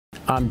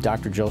I'm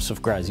Dr.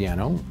 Joseph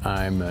Graziano.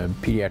 I'm a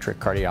pediatric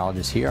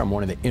cardiologist here. I'm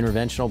one of the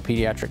interventional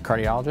pediatric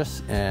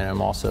cardiologists, and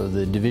I'm also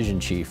the division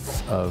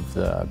chief of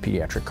the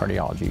pediatric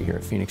cardiology here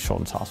at Phoenix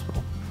Children's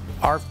Hospital.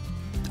 Our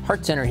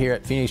Heart Center here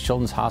at Phoenix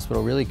Children's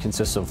Hospital really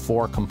consists of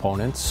 4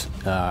 components.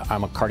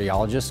 I'm a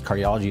cardiologist.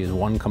 Cardiology is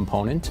one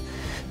component.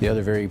 The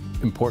other very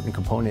important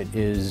component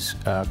is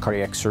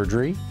cardiac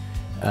surgery,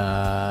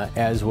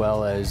 as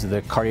well as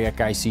the cardiac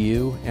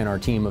ICU and our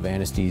team of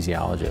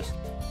anesthesiologists.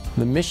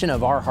 The mission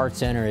of our Heart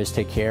Center is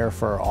to care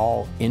for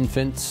all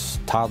infants,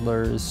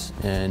 toddlers,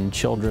 and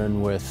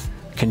children with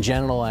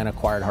congenital and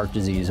acquired heart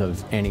disease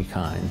of any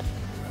kind.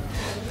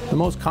 The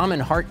most common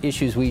heart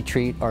issues we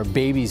treat are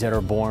babies that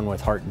are born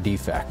with heart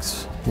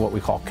defects, what we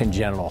call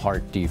congenital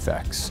heart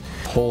defects.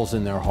 Holes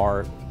in their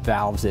heart,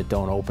 valves that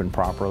don't open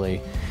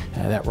properly,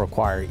 that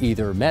require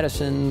either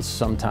medicines,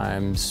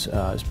 sometimes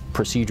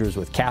procedures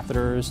with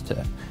catheters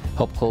to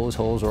help close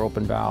holes or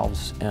open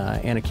valves,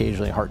 and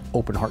occasionally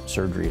open heart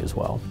surgery as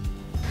well.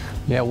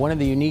 Yeah, one of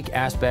the unique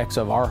aspects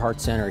of our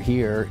Heart Center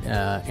here,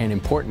 and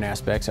important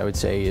aspects I would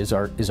say, is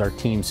our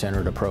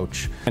team-centered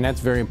approach. And that's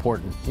very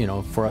important,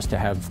 for us to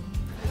have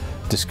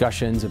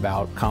discussions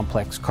about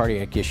complex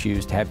cardiac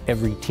issues, to have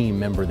every team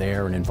member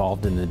there and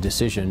involved in the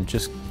decision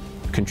just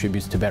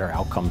contributes to better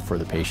outcome for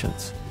the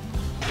patients.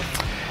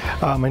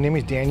 My name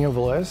is Daniel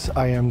Velez.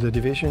 I am the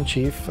division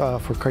chief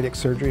for cardiac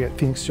surgery at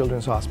Phoenix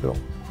Children's Hospital.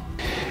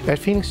 At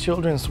Phoenix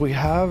Children's, we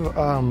have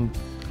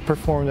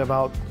performed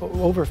about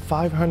over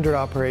 500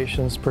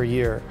 operations per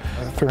year,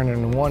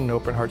 301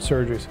 open heart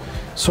surgeries.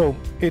 So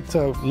it's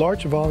a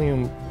large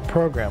volume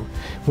program.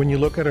 When you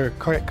look at our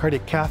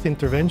cardiac cath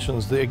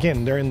interventions,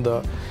 again, they're in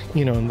the,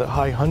 in the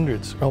high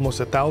hundreds, almost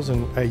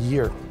 1,000 a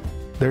year.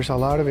 There's a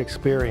lot of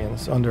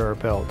experience under our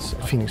belts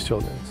at Phoenix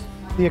Children's.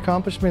 The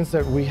accomplishments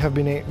that we have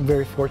been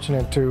very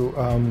fortunate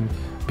to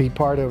be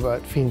part of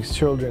at Phoenix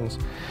Children's,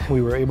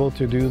 we were able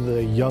to do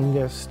the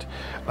youngest,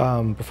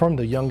 perform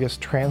the youngest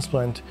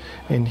transplant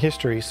in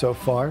history so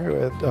far.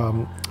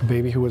 A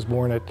baby who was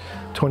born at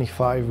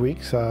 25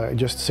 weeks,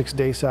 just 6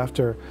 days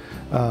after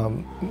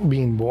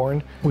being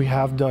born. We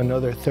have done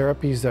other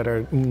therapies that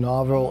are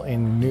novel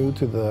and new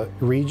to the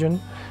region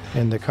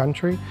and the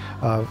country,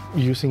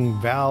 using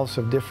valves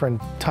of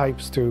different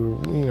types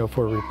to,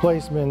 for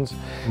replacements,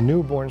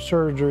 newborn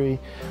surgery.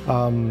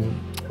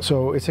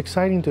 So it's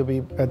exciting to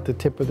be at the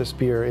tip of the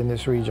spear in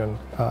this region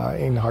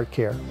in heart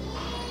care.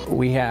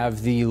 We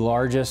have the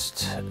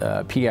largest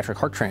pediatric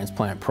heart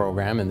transplant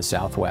program in the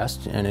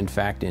Southwest, and in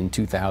fact in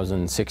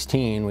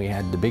 2016 we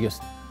had the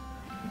biggest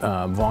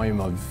volume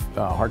of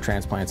heart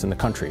transplants in the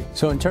country.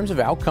 So in terms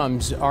of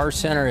outcomes, our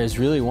center is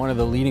really one of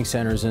the leading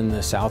centers in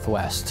the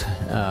Southwest.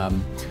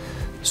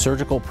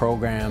 Surgical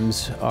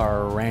programs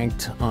are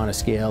ranked on a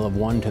scale of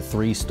 1 to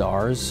 3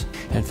 stars,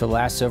 and for the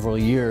last several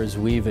years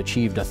we've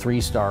achieved a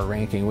 3-star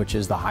ranking, which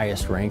is the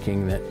highest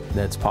ranking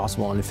that's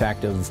possible. And in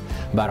fact, of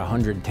about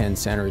 110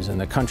 centers in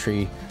the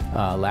country,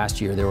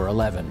 last year there were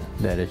 11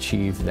 that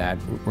achieved that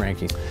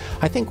ranking.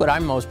 I think what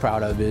I'm most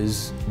proud of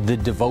is the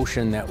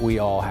devotion that we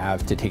all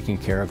have to taking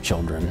care of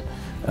children.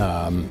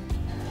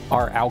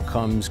 Our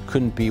outcomes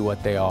couldn't be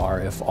what they are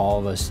if all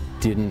of us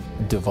didn't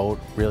devote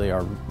really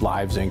our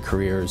lives and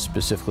careers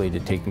specifically to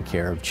taking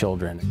care of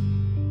children.